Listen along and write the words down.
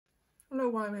Hello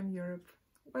YWAM Europe.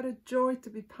 What a joy to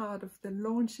be part of the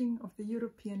launching of the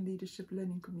European Leadership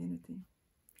Learning Community.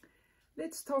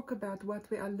 Let's talk about what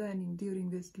we are learning during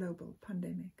this global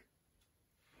pandemic.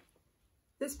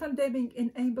 This pandemic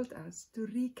enabled us to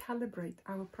recalibrate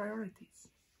our priorities.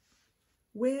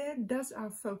 Where does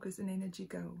our focus and energy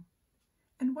go?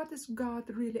 And what is God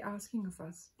really asking of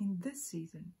us in this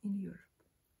season in Europe?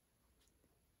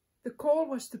 The call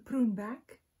was to prune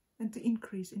back and to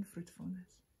increase in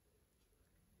fruitfulness.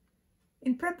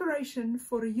 In preparation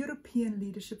for a European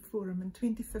Leadership Forum in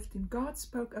 2015, God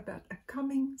spoke about a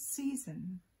coming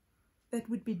season that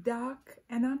would be dark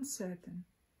and uncertain,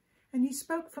 and he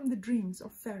spoke from the dreams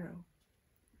of Pharaoh.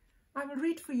 I will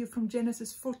read for you from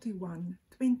Genesis 41,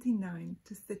 29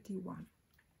 to 31.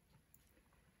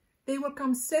 There will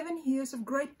come 7 years of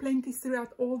great plenty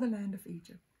throughout all the land of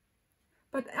Egypt.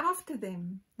 But after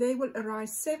them there will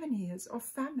arise 7 years of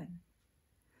famine,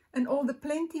 and all the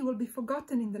plenty will be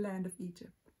forgotten in the land of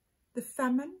Egypt. The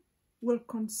famine will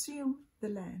consume the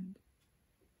land,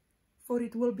 for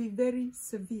it will be very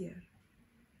severe.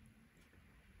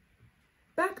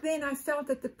 Back then I felt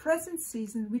that the present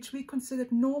season, which we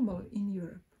considered normal in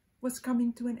Europe, was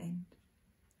coming to an end.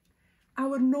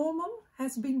 Our normal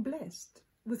has been blessed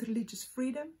with religious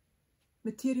freedom,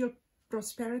 material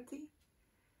prosperity.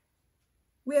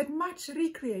 We had much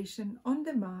recreation on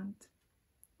demand.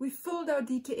 We filled our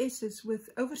DTSs with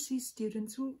overseas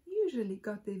students who usually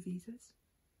got their visas.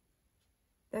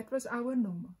 That was our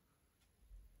normal.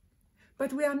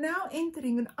 But we are now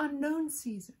entering an unknown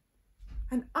season,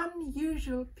 an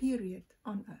unusual period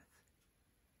on earth.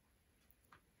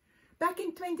 Back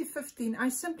in 2015, I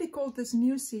simply called this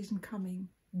new season coming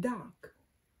dark.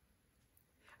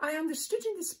 I understood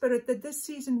in the spirit that this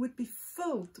season would be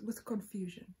filled with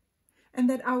confusion, and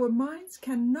that our minds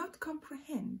cannot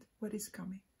comprehend what is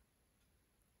coming.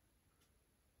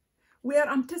 We are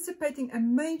anticipating a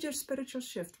major spiritual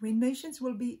shift where nations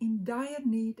will be in dire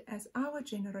need as our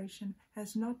generation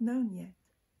has not known yet.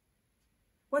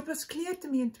 What was clear to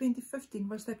me in 2015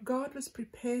 was that God was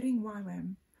preparing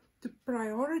YWAM to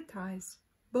prioritize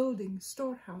building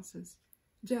storehouses,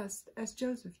 just as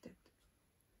Joseph did.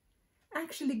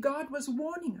 Actually, God was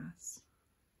warning us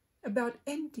about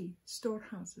empty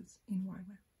storehouses in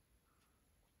YWAM.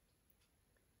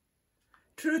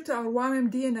 True to our YWAM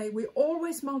DNA, we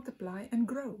always multiply and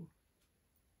grow.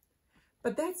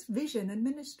 But that's vision and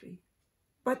ministry.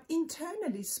 But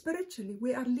internally, spiritually,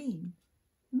 we are lean.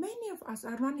 Many of us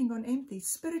are running on empty,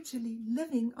 spiritually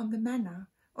living on the manna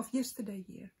of yesterday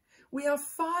year. We are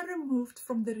far removed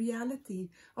from the reality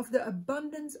of the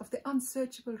abundance of the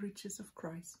unsearchable riches of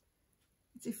Christ.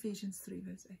 It's Ephesians 3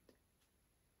 verse 8.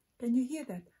 Can you hear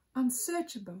that?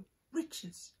 Unsearchable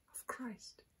riches of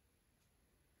Christ.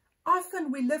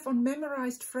 Often we live on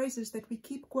memorized phrases that we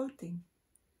keep quoting,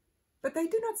 but they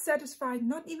do not satisfy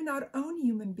not even our own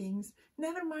human beings,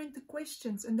 never mind the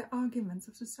questions and the arguments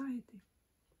of society.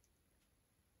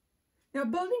 Now,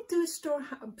 building 2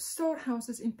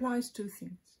 storehouses implies 2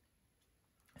 things.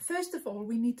 First of all,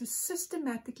 we need to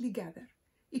systematically gather.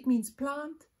 It means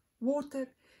plant,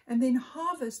 water, and then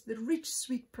harvest the rich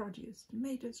sweet produce,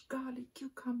 tomatoes, garlic,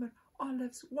 cucumber,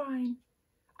 olives, wine,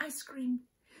 ice cream,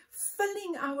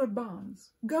 filling our barns,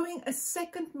 going a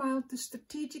second mile to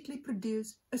strategically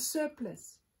produce a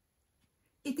surplus.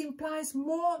 It implies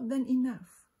more than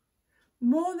enough,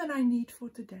 more than I need for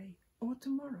today or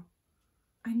tomorrow.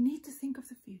 I need to think of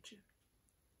the future.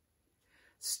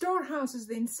 Storehouses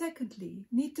then, secondly,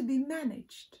 need to be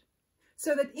managed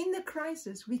so that in the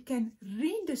crisis we can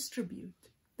redistribute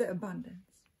the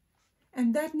abundance.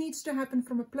 And that needs to happen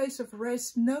from a place of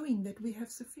rest, knowing that we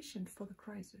have sufficient for the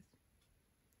crisis.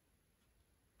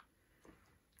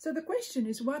 So the question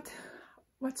is, what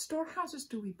storehouses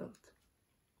do we build?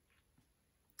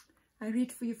 I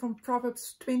read for you from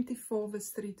Proverbs 24 verse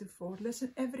 3 to 4.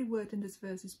 Listen, every word in this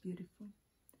verse is beautiful.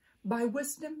 By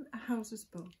wisdom a house is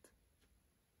built.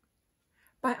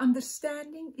 By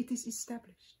understanding it is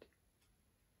established.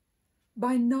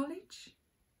 By knowledge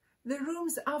the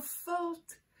rooms are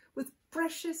filled with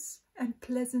precious and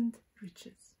pleasant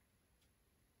riches.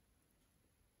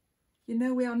 You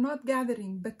know, we are not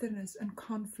gathering bitterness and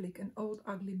conflict and old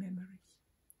ugly memories.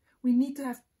 We need to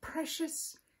have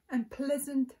precious and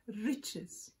pleasant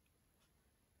riches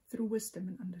through wisdom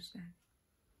and understanding.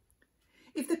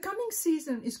 If the coming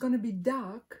season is going to be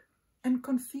dark and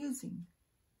confusing,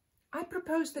 I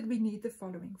propose that we need the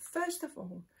following. First of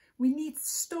all, we need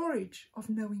storage of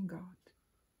knowing God.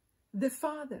 The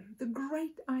Father, the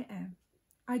great I am.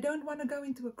 I don't want to go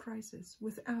into a crisis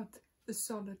without the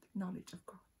solid knowledge of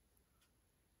God.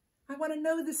 I want to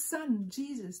know the Son,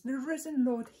 Jesus, the risen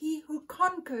Lord, He who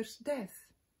conquers death.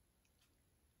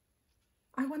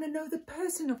 I want to know the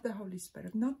person of the Holy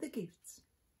Spirit, not the gifts.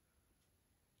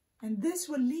 And this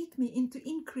will lead me into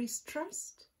increased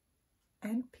trust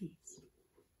and peace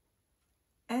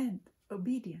and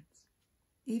obedience,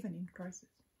 even in crisis.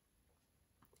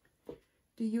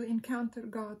 Do you encounter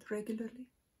God regularly?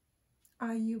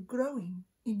 Are you growing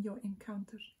in your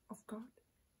encounters of God?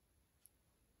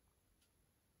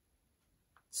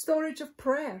 Storage of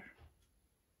prayer.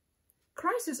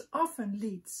 Crisis often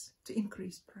leads to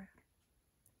increased prayer.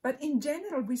 But in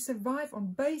general, we survive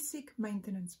on basic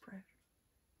maintenance prayer.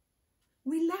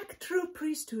 We lack true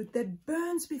priesthood that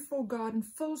burns before God and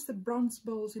fills the bronze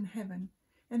bowls in heaven,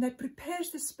 and that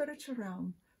prepares the spiritual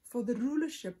realm for the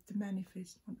rulership to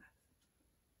manifest on earth.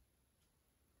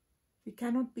 We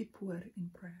cannot be poor in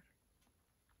prayer.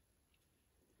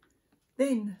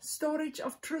 Then, storage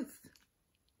of truth.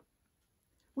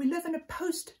 We live in a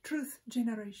post-truth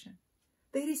generation.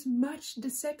 There is much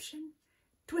deception,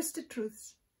 twisted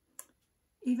truths,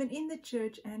 even in the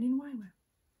church and in YWAM.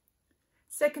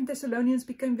 2 Thessalonians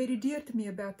became very dear to me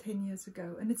about 10 years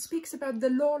ago, and it speaks about the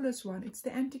lawless one. It's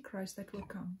the Antichrist that will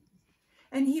come.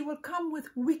 And he will come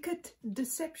with wicked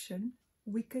deception.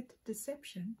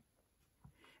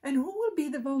 And who will be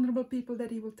the vulnerable people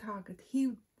that he will target?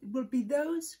 He will be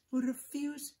those who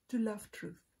refuse to love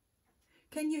truth.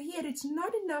 Can you hear? It's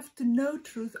not enough to know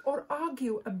truth or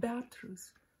argue about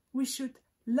truth. We should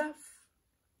love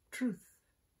truth.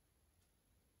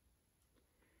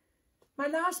 My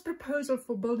last proposal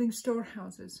for building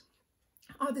storehouses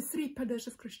are the 3 pillars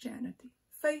of Christianity: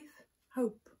 faith,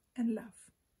 hope, and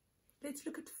love. Let's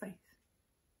look at faith.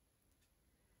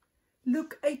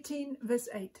 Luke 18 verse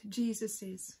 8, Jesus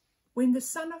says, "When the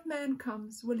Son of Man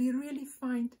comes, will he really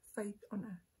find faith on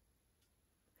earth?"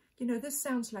 You know, this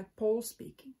sounds like Paul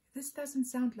speaking. This doesn't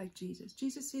sound like Jesus.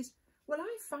 Jesus says, "Will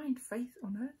I find faith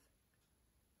on earth?"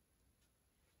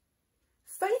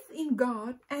 Faith in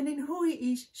God and in who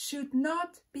He is should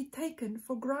not be taken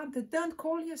for granted. Don't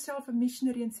call yourself a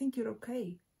missionary and think you're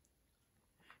okay.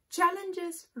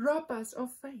 Challenges rob us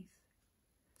of faith,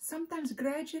 sometimes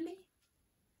gradually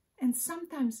and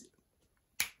sometimes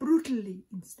brutally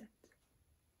instant.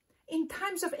 In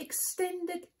times of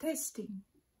extended testing,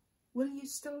 will you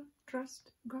still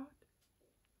trust God?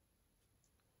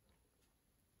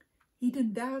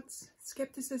 Hidden doubts,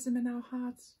 skepticism in our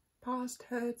hearts, past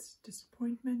hurts,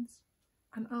 disappointments,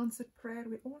 unanswered prayer,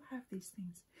 we all have these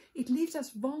things. It leaves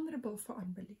us vulnerable for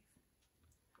unbelief.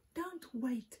 Don't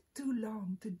wait too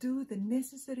long to do the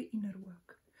necessary inner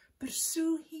work.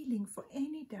 Pursue healing for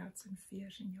any doubts and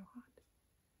fears in your heart.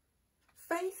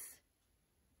 Faith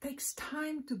takes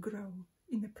time to grow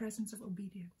in the presence of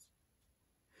obedience.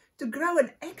 To grow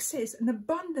and access an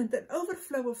abundant and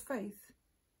overflow of faith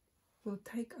will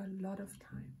take a lot of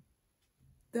time.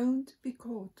 Don't be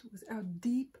caught without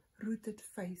deep-rooted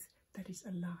faith that is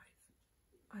alive.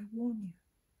 I warn you.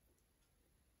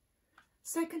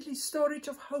 Secondly, storage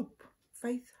of hope.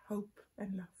 Faith, hope,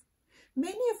 and love.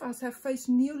 Many of us have faced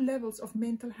new levels of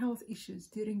mental health issues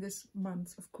during this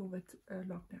month of COVID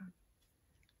lockdown.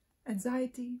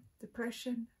 Anxiety,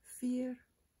 depression, fear.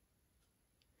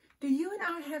 Do you and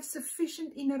I have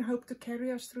sufficient inner hope to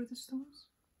carry us through the storms?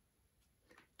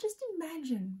 Just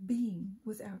imagine being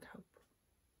without hope.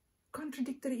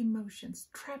 Contradictory emotions,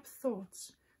 trapped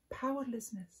thoughts,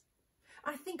 powerlessness.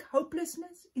 I think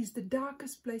hopelessness is the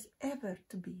darkest place ever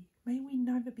to be. May we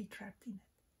never be trapped in it.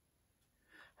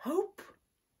 Hope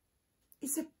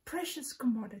is a precious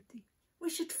commodity. We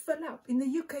should fill up. In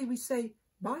the UK we say,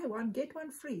 buy one, get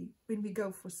one free when we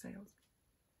go for sales.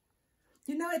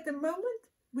 You know, at the moment,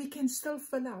 we can still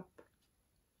fill up.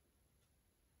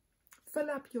 Fill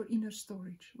up your inner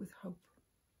storage with hope.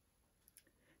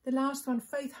 The last one,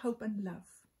 faith, hope, and love.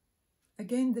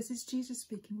 Again, this is Jesus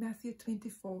speaking, Matthew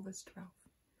 24, verse 12.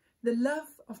 The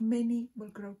love of many will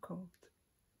grow cold.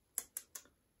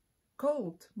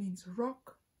 Cold means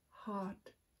rock, hard,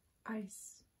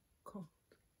 ice cold.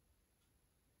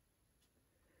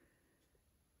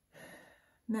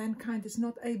 Mankind is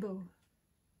not able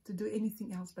to do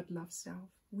anything else but love self.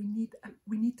 We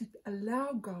need to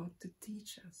allow God to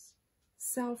teach us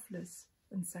selfless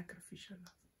and sacrificial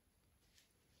love.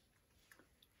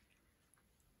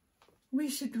 We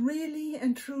should really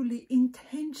and truly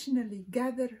intentionally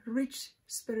gather rich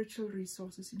spiritual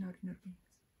resources in our inner beings.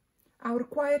 Our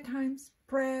quiet times,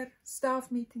 prayer,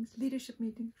 staff meetings, leadership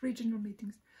meetings, regional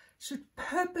meetings should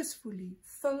purposefully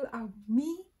fill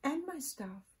me and my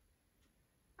staff,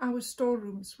 our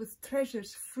storerooms with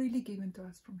treasures freely given to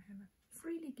us from heaven.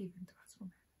 Freely given to us from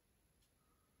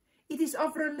heaven. It is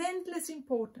of relentless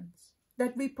importance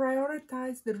that we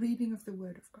prioritize the reading of the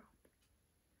Word of God.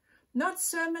 Not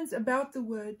sermons about the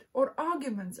Word or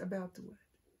arguments about the Word,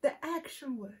 the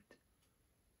actual Word.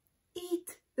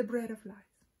 Eat the bread of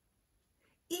life.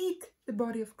 Eat the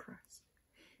body of Christ.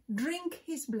 Drink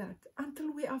his blood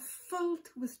until we are filled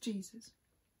with Jesus.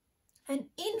 An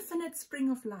infinite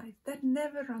spring of life that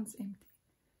never runs empty.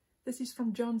 This is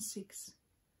from John 6,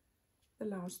 the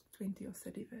last 20 or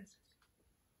 30 verses.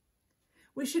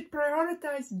 We should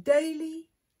prioritize daily,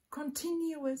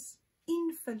 continuous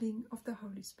infilling of the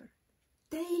Holy Spirit.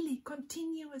 Daily,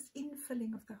 continuous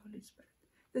infilling of the Holy Spirit.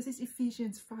 This is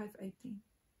Ephesians 5:18.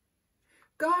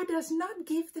 God does not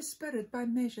give the Spirit by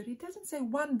measure. He doesn't say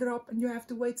one drop and you have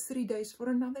to wait 3 days for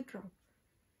another drop.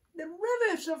 The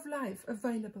rivers of life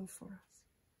available for us.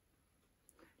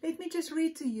 Let me just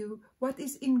read to you what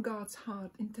is in God's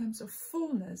heart in terms of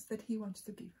fullness that he wants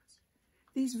to give us.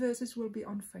 These verses will be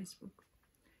on Facebook.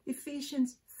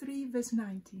 Ephesians 3 verse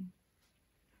 19.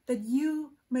 That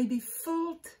you may be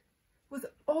filled with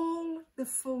all the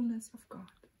fullness of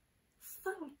God.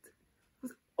 Filled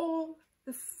with all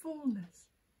the fullness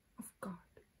of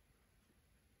God.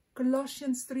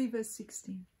 Colossians 3 verse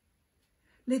 16.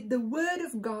 Let the word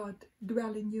of God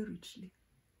dwell in you richly.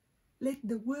 Let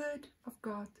the word of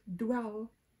God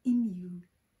dwell in you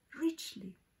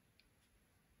richly.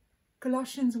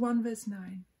 Colossians 1 verse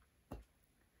 9.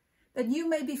 That you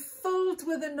may be filled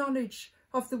with the knowledge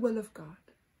of the will of God.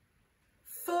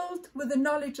 Filled with the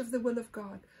knowledge of the will of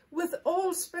God. With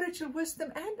all spiritual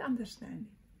wisdom and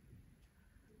understanding.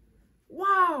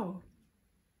 Wow!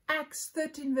 Acts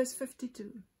 13 verse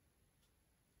 52.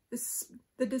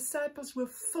 The disciples were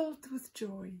filled with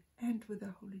joy and with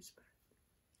the Holy Spirit.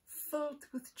 Filled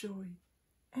with joy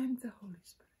and the Holy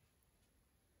Spirit.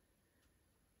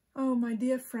 Oh, my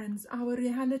dear friends, our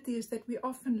reality is that we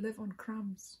often live on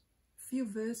crumbs. A few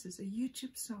verses, a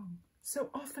YouTube song. So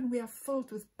often we are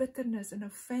filled with bitterness and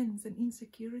offense and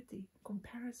insecurity,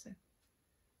 comparison.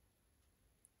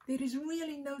 There is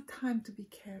really no time to be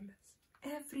careless.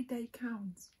 Every day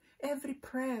counts. Every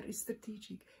prayer is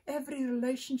strategic. Every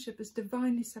relationship is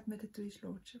divinely submitted to his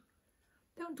Lordship.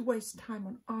 Don't waste time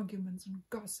on arguments and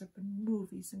gossip and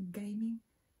movies and gaming.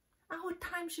 Our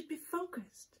time should be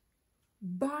focused.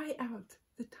 Buy out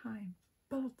the time.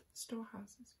 Build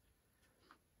storehouses.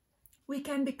 We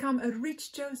can become a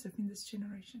rich Joseph in this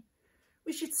generation.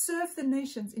 We should serve the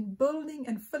nations in building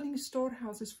and filling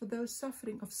storehouses for those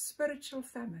suffering of spiritual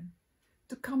famine,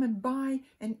 to come and buy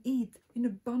and eat in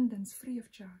abundance free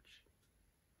of charge.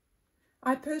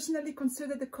 I personally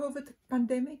consider the COVID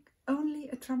pandemic only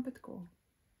a trumpet call.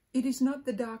 It is not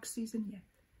the dark season yet.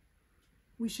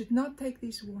 We should not take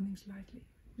these warnings lightly.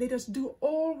 Let us do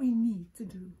all we need to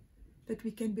do, that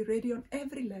we can be ready on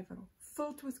every level,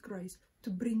 filled with grace, to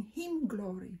bring him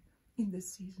glory in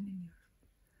this season in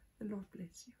Europe. The Lord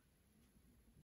bless you.